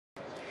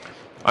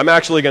I'm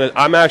actually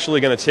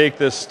gonna take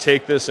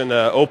this and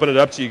open it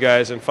up to you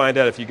guys and find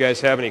out if you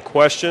guys have any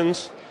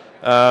questions,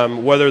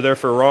 whether they're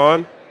for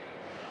Ron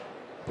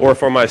or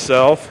for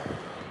myself.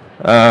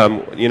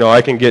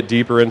 I can get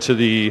deeper into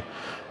the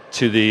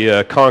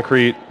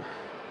concrete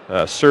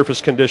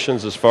surface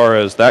conditions as far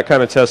as that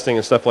kind of testing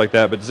and stuff like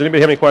that. But does anybody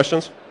have any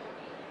questions?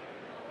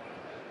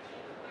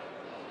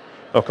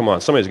 Oh, come on,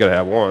 somebody's got to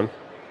have one.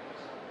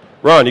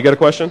 Ron, you got a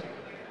question?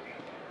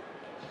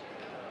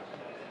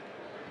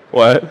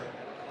 What?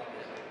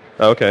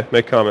 Okay,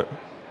 make a comment.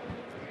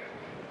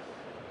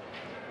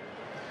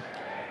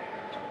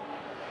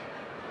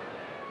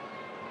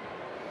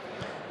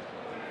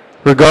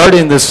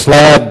 Regarding the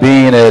slab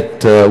being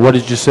at, what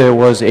did you say it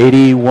was,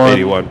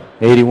 81?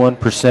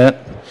 81%?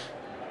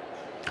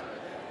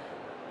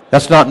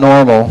 That's not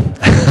normal.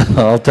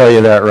 I'll tell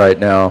you that right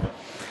now.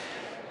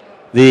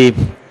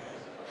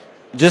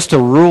 Just a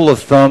rule of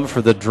thumb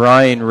for the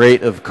drying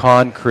rate of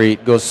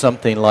concrete goes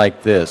something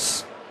like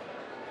this.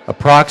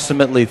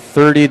 Approximately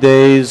 30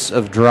 days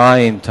of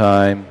drying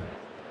time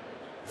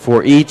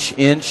for each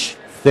inch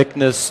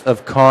thickness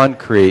of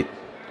concrete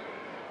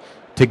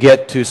to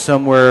get to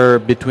somewhere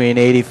between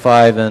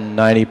 85 and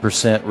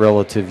 90%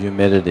 relative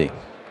humidity.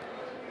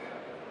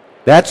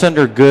 That's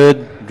under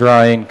good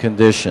drying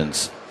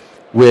conditions,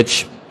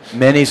 which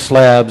many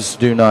slabs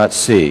do not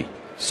see.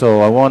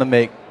 So I want to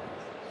make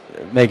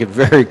it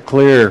very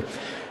clear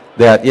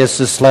that yes,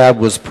 this slab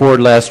was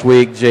poured last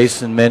week.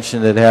 Jason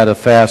mentioned it had a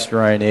fast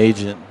drying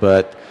agent,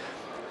 but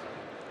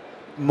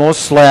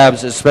most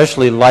slabs,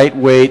 especially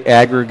lightweight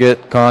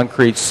aggregate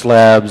concrete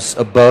slabs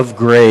above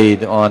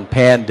grade on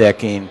pan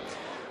decking,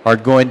 are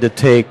going to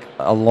take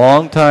a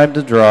long time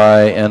to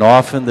dry, and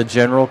often the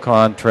general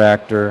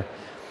contractor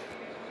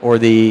or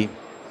the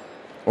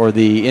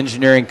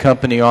engineering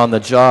company on the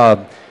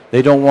job,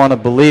 they don't want to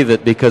believe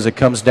it because it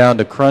comes down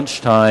to crunch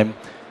time,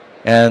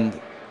 and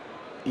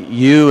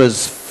you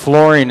as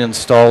flooring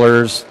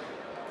installers,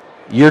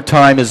 your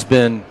time has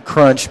been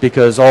crunched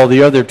because all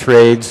the other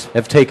trades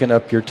have taken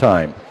up your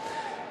time.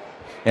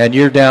 And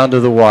you're down to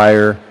the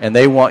wire, and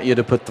they want you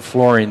to put the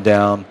flooring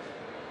down.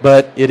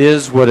 But it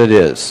is what it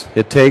is.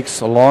 It takes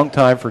a long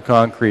time for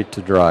concrete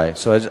to dry.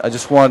 So I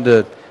just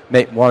wanted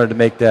to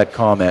make that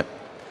comment.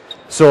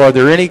 So are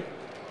there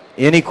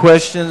any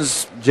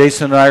questions?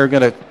 Jason and I are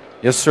going to...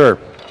 Yes, sir.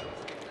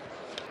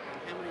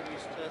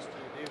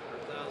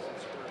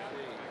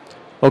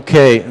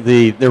 Okay,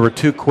 there were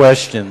two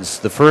questions.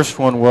 The first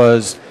one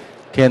was,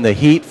 can the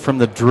heat from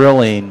the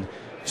drilling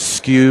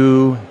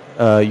skew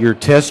your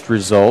test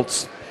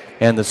results?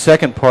 And the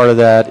second part of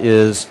that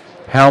is,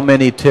 how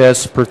many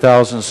tests per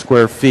 1,000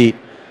 square feet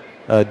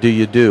do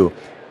you do?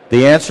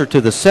 The answer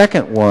to the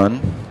second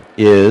one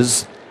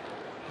is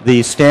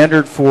the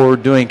standard for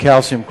doing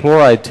calcium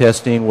chloride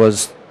testing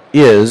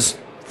is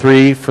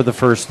 3 for the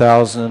first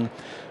 1,000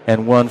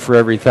 and 1 for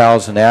every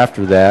 1,000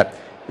 after that.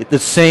 The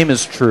same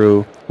is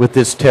true with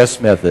this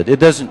test method.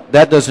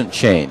 That doesn't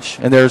change,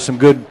 and there are some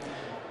good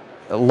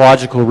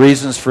logical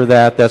reasons for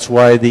that. That's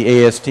why the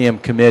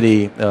ASTM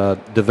committee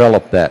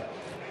developed that.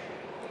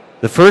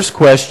 The first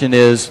question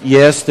is,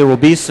 yes, there will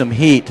be some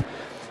heat,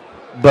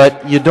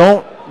 but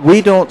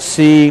we don't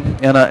see,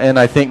 and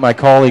I think my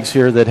colleagues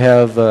here that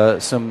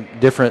have some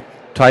different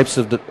types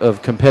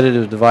of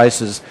competitive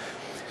devices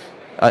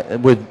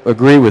would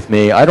agree with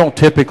me. I don't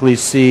typically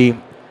see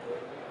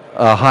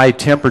a high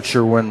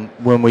temperature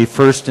when we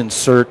first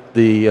insert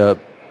the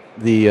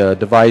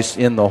device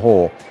in the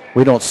hole.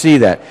 We don't see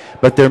that.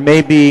 But there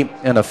may be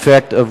an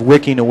effect of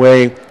wicking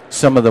away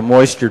some of the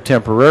moisture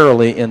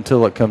temporarily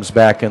until it comes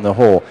back in the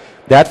hole.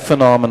 That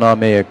phenomena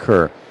may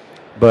occur.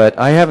 But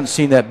I haven't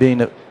seen that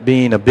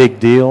being a big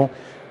deal.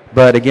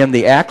 But again,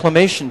 the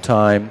acclimation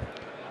time,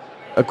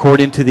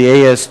 according to the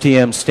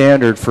ASTM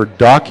standard for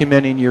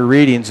documenting your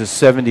readings, is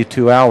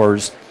 72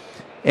 hours.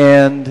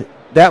 And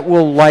that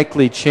will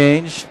likely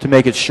change to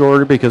make it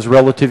shorter because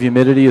relative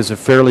humidity is a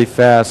fairly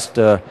fast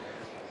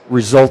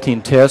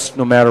resulting test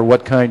no matter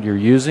what kind you're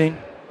using,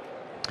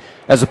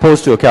 as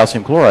opposed to a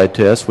calcium chloride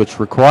test, which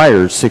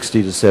requires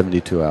 60 to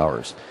 72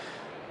 hours.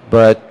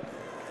 But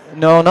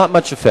no, not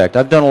much effect.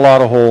 I've done a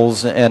lot of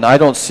holes, and I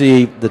don't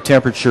see the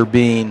temperature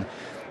being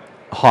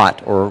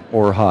hot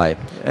or high.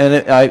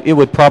 And it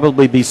would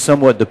probably be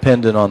somewhat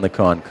dependent on the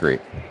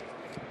concrete.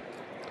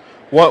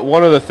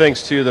 One of the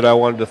things, too, that I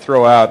wanted to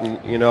throw out,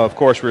 and, of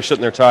course, we're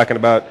sitting there talking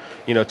about,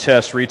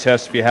 test,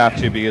 retest if you have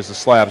to because the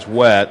slab's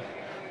wet.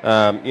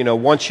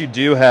 Once you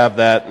do have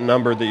that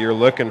number that you're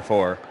looking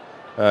for,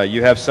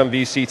 you have some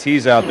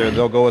VCTs out there,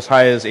 they'll go as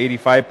high as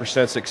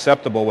 85%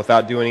 acceptable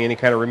without doing any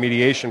kind of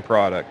remediation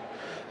product.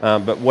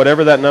 But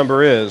whatever that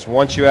number is,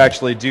 once you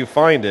actually do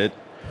find it,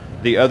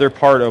 the other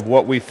part of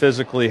what we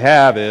physically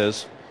have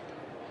is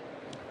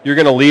you're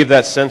going to leave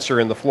that sensor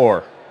in the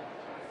floor.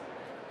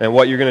 And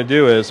what you're going to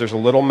do is there's a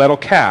little metal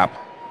cap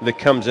that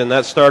comes in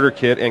that starter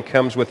kit and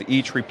comes with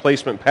each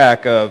replacement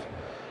pack of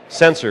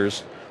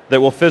sensors that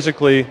will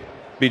physically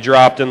be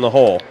dropped in the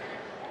hole.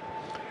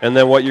 And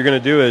then what you're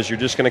going to do is you're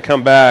just going to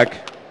come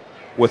back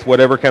with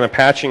whatever kind of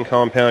patching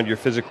compound you're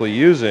physically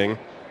using,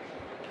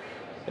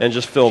 and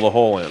just fill the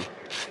hole in.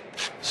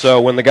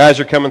 So when the guys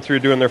are coming through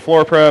doing their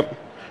floor prep,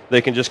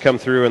 they can just come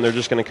through and they're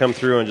just going to come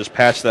through and just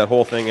patch that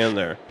whole thing in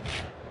there.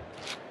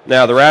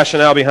 Now the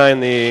rationale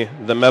behind the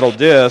metal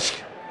disc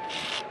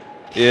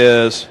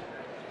is,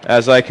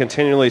 as I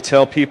continually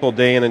tell people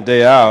day in and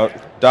day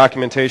out,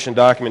 documentation,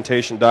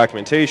 documentation,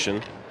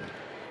 documentation.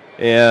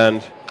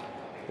 And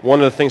one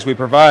of the things we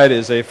provide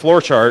is a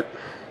floor chart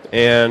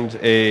and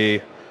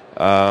a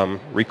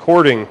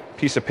recording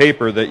piece of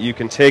paper that you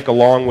can take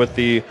along with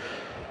the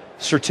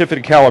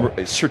certificate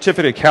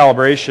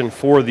calibration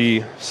for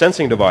the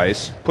sensing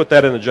device, put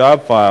that in the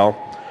job file.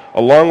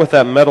 Along with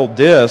that metal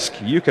disc,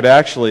 you could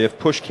actually, if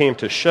push came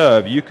to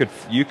shove, you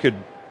could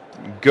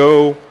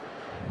go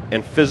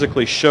and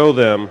physically show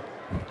them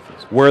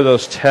where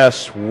those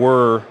tests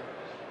were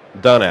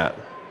done at.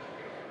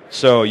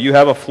 So you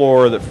have a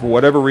floor that for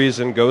whatever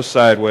reason goes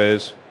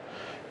sideways.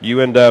 You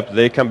end up,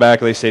 they come back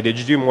and they say, did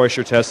you do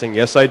moisture testing?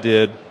 Yes, I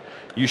did.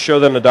 You show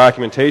them the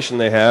documentation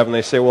they have and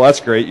they say, well, that's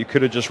great. You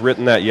could have just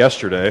written that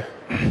yesterday.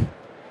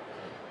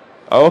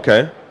 Oh,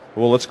 okay.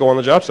 Well, let's go on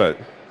the job site.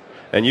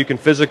 And you can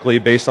physically,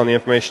 based on the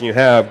information you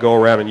have, go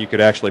around and you could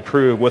actually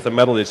prove with a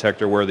metal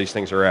detector where these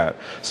things are at.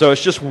 So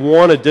it's just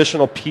one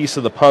additional piece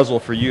of the puzzle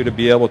for you to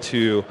be able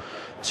to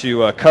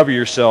cover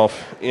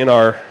yourself in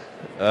our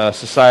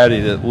society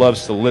that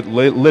loves to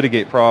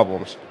litigate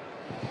problems.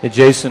 Hey,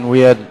 Jason,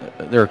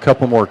 there are a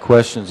couple more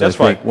questions. That's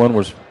I think fine. One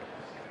was, what's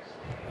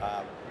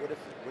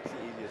the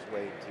easiest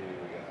way to,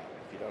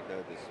 if you don't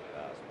know this specific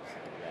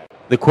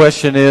gravity? the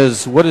question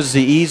is, what is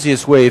the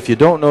easiest way, if you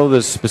don't know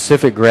the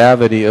specific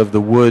gravity of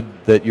the wood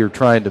that you're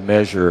trying to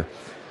measure,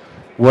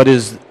 what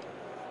is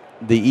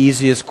the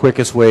easiest,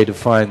 quickest way to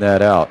find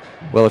that out?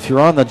 Well, if you're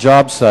on the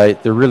job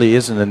site, there really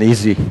isn't an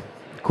easy,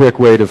 quick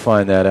way to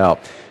find that out.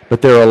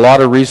 But there are a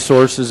lot of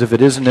resources. If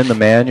it isn't in the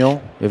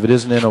manual, if it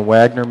isn't in a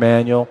Wagner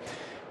manual,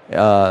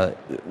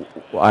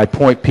 I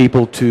point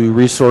people to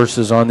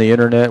resources on the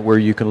internet where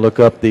you can look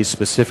up the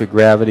specific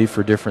gravity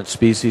for different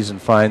species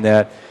and find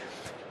that.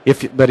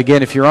 But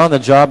again, if you're on the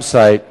job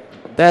site,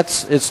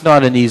 it's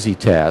not an easy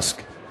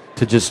task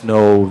to just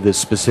know the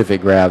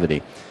specific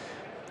gravity.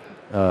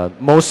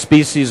 Most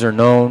species are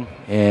known,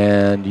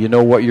 and you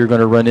know what you're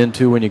going to run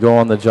into when you go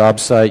on the job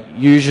site,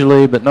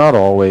 usually, but not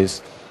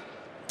always.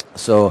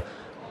 So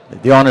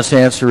the honest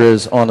answer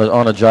is, on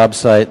a job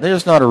site,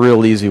 there's not a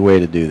real easy way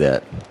to do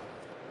that.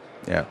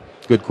 Yeah,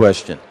 good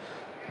question.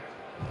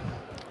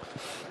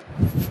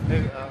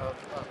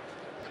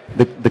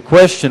 The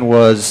question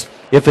was,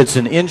 if it's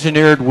an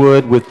engineered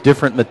wood with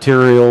different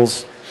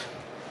materials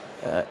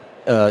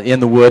in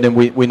the wood, and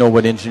we know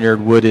what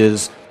engineered wood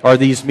is, are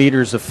these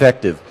meters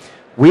effective?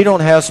 We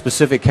don't have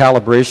specific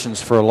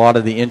calibrations for a lot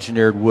of the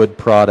engineered wood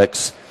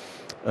products.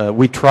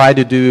 We try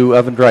to do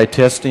oven dry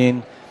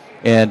testing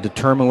and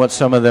determine what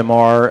some of them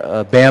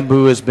are.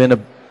 Bamboo has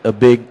been a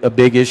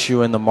big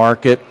issue in the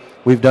market.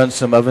 We've done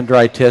some oven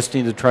dry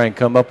testing to try and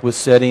come up with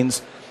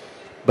settings,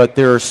 but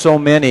there are so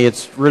many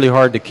it's really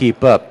hard to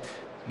keep up.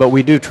 But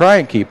we do try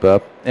and keep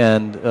up,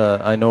 and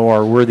I know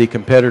our worthy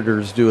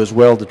competitors do as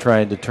well to try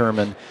and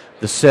determine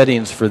the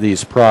settings for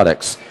these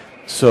products.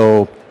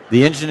 So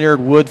the engineered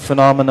wood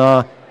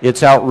phenomena,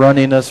 it's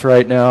outrunning us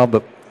right now,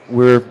 but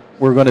we're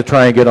going to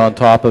try and get on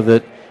top of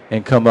it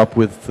and come up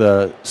with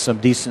some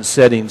decent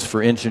settings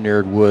for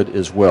engineered wood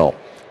as well.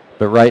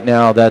 But right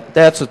now,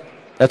 that's a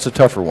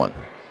tougher one.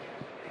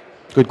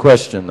 Good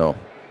question, though.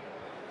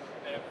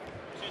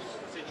 Two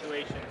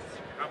situations.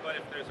 How about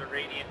if there's a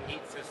radiant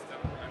heat system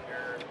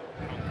under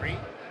concrete?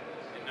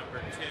 And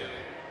number two,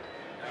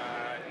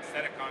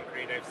 instead of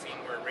concrete, I've seen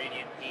where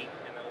radiant heat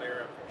and a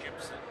layer of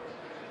gypsum,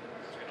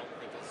 which I don't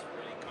think is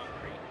really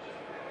concrete.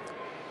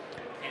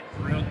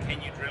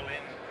 Can you drill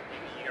in?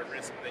 You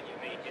risk that you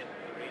may hit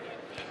the radiant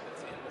heat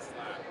that's in the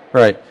slab.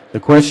 Right. The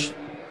question.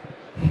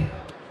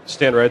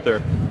 Stand right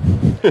there.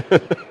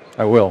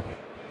 I will.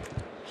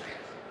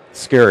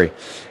 Scary.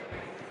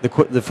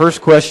 The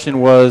first question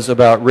was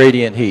about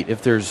radiant heat.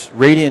 If there's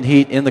radiant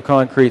heat in the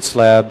concrete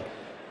slab,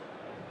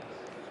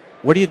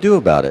 what do you do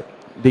about it?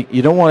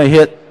 You don't want to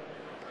hit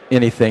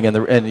anything,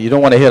 and you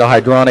don't want to hit a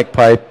hydronic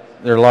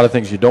pipe. There are a lot of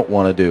things you don't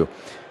want to do.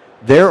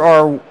 There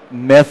are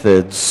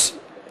methods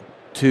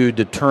to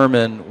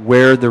determine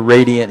where the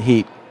radiant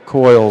heat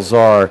coils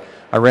are.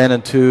 I ran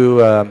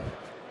into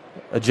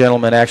a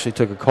gentleman, actually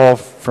took a call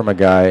from a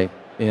guy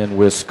in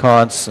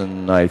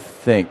Wisconsin, I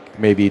think,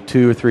 maybe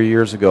 2 or 3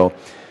 years ago.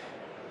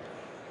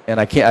 And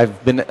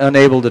I've been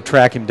unable to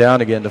track him down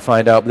again to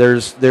find out. There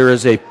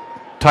is a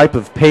type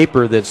of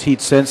paper that's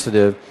heat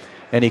sensitive,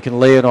 and he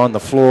can lay it on the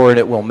floor and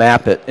it will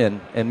map it,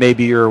 and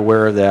maybe you're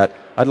aware of that.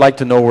 I'd like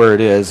to know where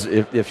it is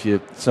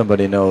if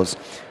somebody knows.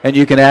 And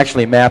you can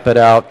actually map it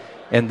out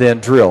and then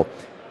drill.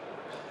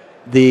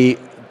 And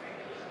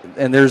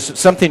there's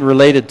something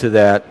related to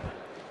that,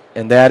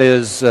 and that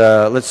is,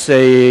 let's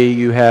say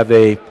you have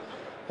a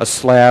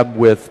slab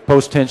with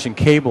post-tension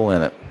cable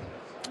in it,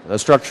 a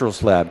structural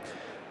slab.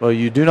 Well,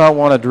 you do not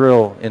want to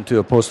drill into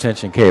a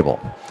post-tension cable.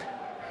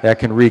 That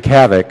can wreak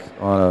havoc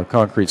on a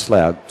concrete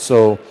slab.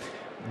 So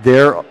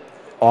there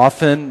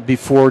often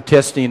before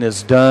testing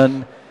is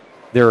done,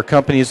 there are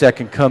companies that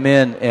can come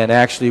in and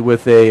actually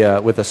with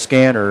a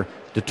scanner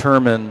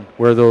determine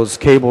where those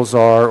cables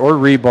are, or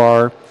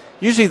rebar.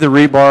 Usually the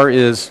rebar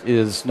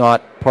is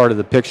not part of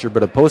the picture,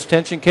 but a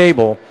post-tension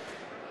cable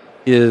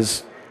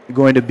is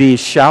going to be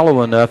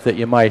shallow enough that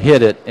you might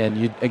hit it, and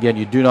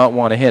you do not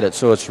want to hit it,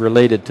 so it's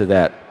related to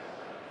that.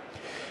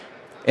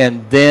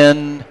 And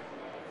then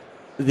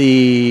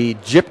the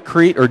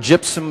gypcrete or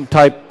gypsum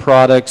type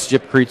products,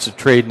 gypcrete's a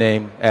trade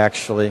name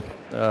actually,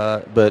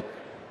 but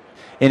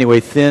anyway,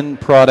 thin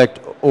product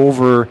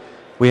over,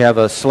 we have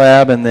a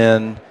slab and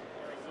then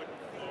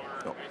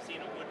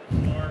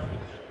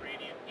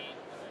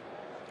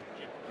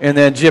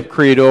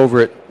gypcrete over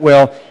it.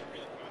 Well,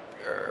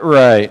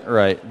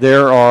 right.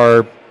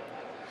 There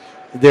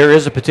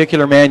is a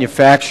particular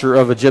manufacturer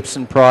of a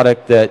gypsum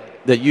product that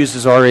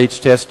uses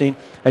RH testing,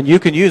 and you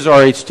can use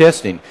RH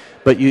testing,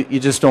 but you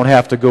just don't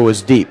have to go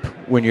as deep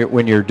when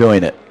you're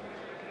doing it.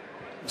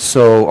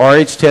 So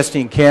RH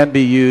testing can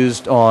be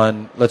used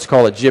on, let's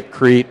call it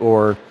gypcrete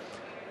or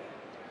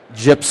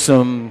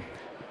gypsum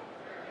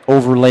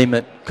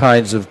overlayment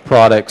kinds of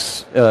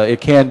products. It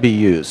can be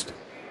used.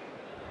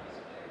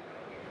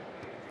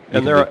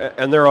 And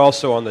they're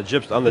also on the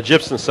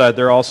gypsum side.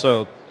 They're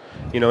also,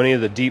 any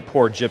of the deep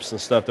pour gypsum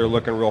stuff. They're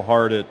looking real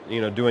hard at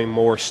doing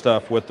more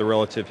stuff with the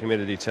relative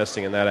humidity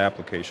testing in that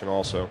application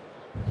also.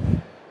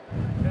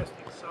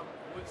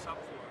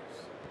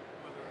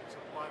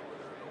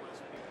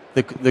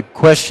 The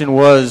question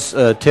was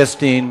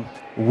testing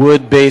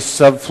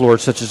wood-based subfloors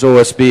such as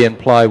OSB and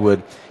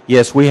plywood.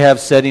 Yes, we have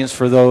settings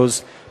for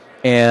those,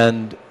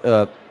 and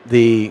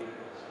the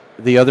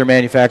other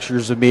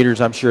manufacturers of meters,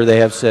 I'm sure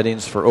they have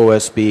settings for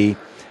OSB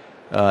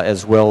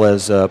as well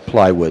as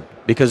plywood,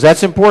 because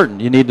that's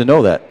important. You need to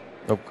know that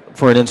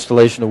for an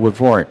installation of wood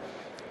flooring.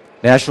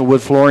 National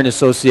Wood Flooring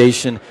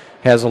Association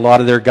has a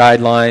lot of their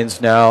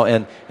guidelines now,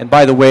 and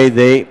by the way,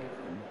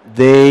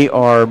 they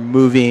are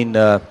moving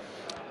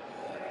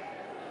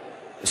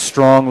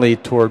strongly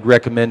toward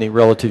recommending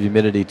relative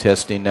humidity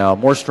testing now,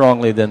 more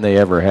strongly than they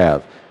ever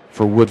have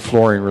for wood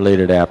flooring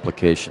related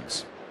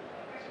applications.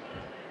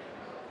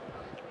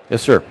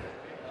 Yes, sir.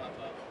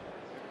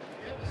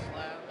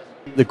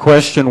 The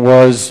question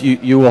was,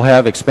 you will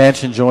have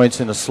expansion joints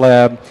in a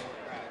slab,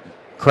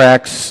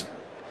 cracks.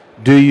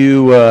 Do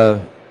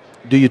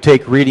you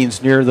take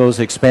readings near those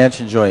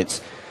expansion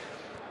joints?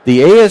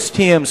 The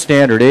ASTM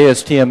standard,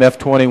 ASTM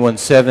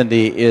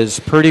F2170, is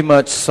pretty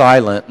much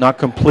silent, not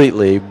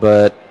completely,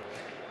 but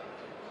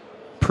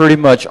pretty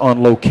much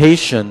on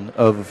location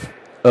of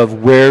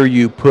where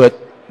you put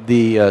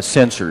the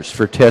sensors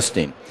for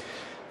testing.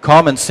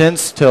 Common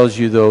sense tells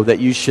you, though, that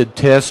you should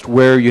test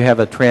where you have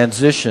a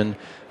transition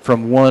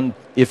from one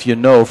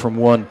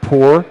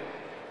pour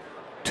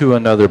to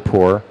another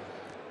pour.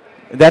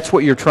 That's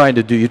what you're trying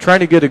to do. You're trying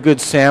to get a good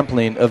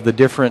sampling of the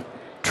different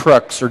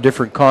trucks or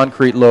different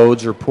concrete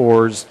loads or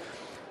pours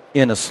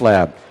in a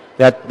slab.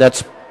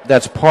 That's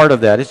part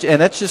of that,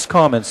 and that's just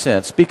common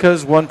sense,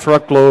 because one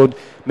truckload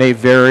may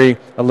vary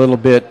a little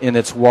bit in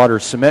its water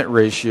cement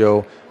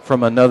ratio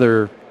from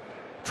another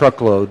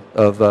truckload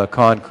of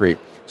concrete.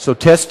 So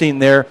testing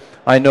there,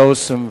 I know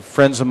some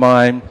friends of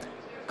mine,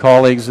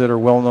 colleagues that are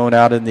well known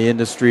out in the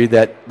industry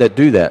that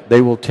do that.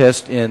 They will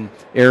test in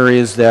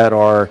areas that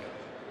are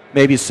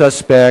maybe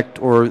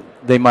suspect or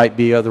they might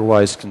be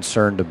otherwise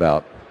concerned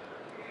about.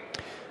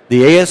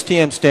 The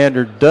ASTM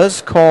standard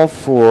does call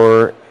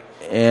for,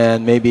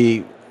 and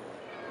maybe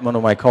one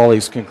of my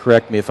colleagues can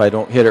correct me if I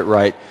don't hit it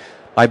right,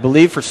 I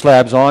believe for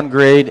slabs on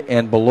grade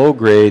and below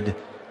grade,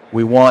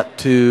 we want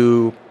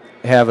to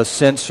have a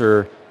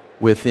sensor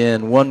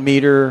within 1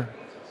 meter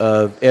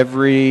of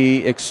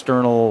every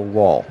external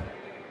wall.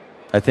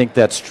 I think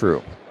that's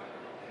true.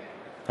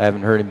 I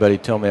haven't heard anybody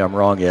tell me I'm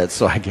wrong yet,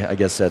 so I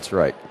guess that's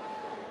right.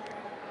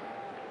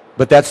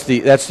 But that's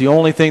the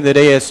only thing that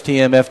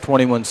ASTM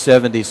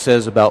F2170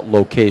 says about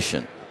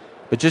location.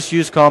 But just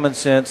use common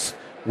sense.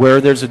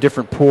 Where there's a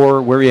different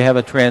pour, where you have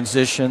a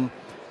transition,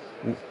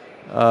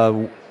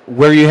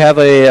 where you have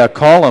a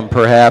column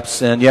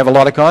perhaps, and you have a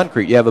lot of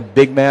concrete. You have a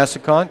big mass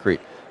of concrete.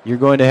 You're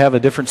going to have a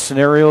different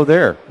scenario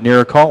there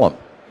near a column.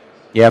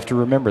 You have to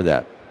remember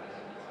that.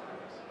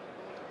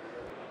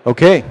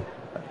 Okay,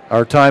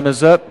 our time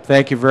is up.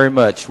 Thank you very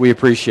much. We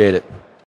appreciate it.